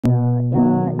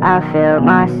I feel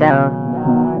myself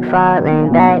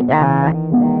falling back, yeah.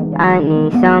 I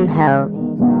need some help.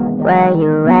 Where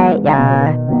you at,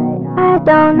 yeah? I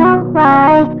don't know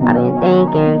why I've been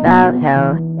thinking about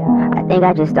hell. I think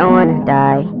I just don't wanna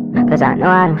die, cause I know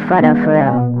I done fucked up for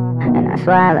real. And that's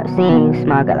why I love seeing you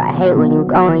smile, girl. I hate when you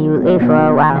go and you leave for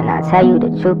a while. And I tell you the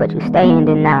truth, but you stay in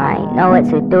denial. I ain't know what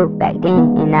to do back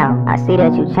then and now. I see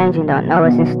that you changing, don't know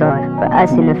what's in store for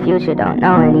us in the future, don't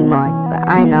know anymore. But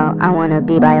I know I wanna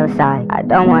be by your side. I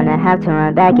don't wanna have to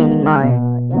run back anymore.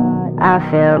 I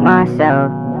feel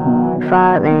myself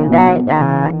falling back,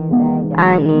 yeah.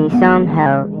 I need some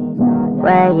help.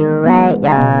 Where you at,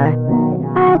 yeah?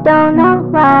 I don't know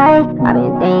why I've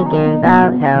been thinking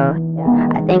about hell.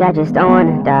 I think I just don't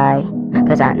wanna die,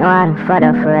 cause I know I done fucked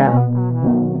up for real.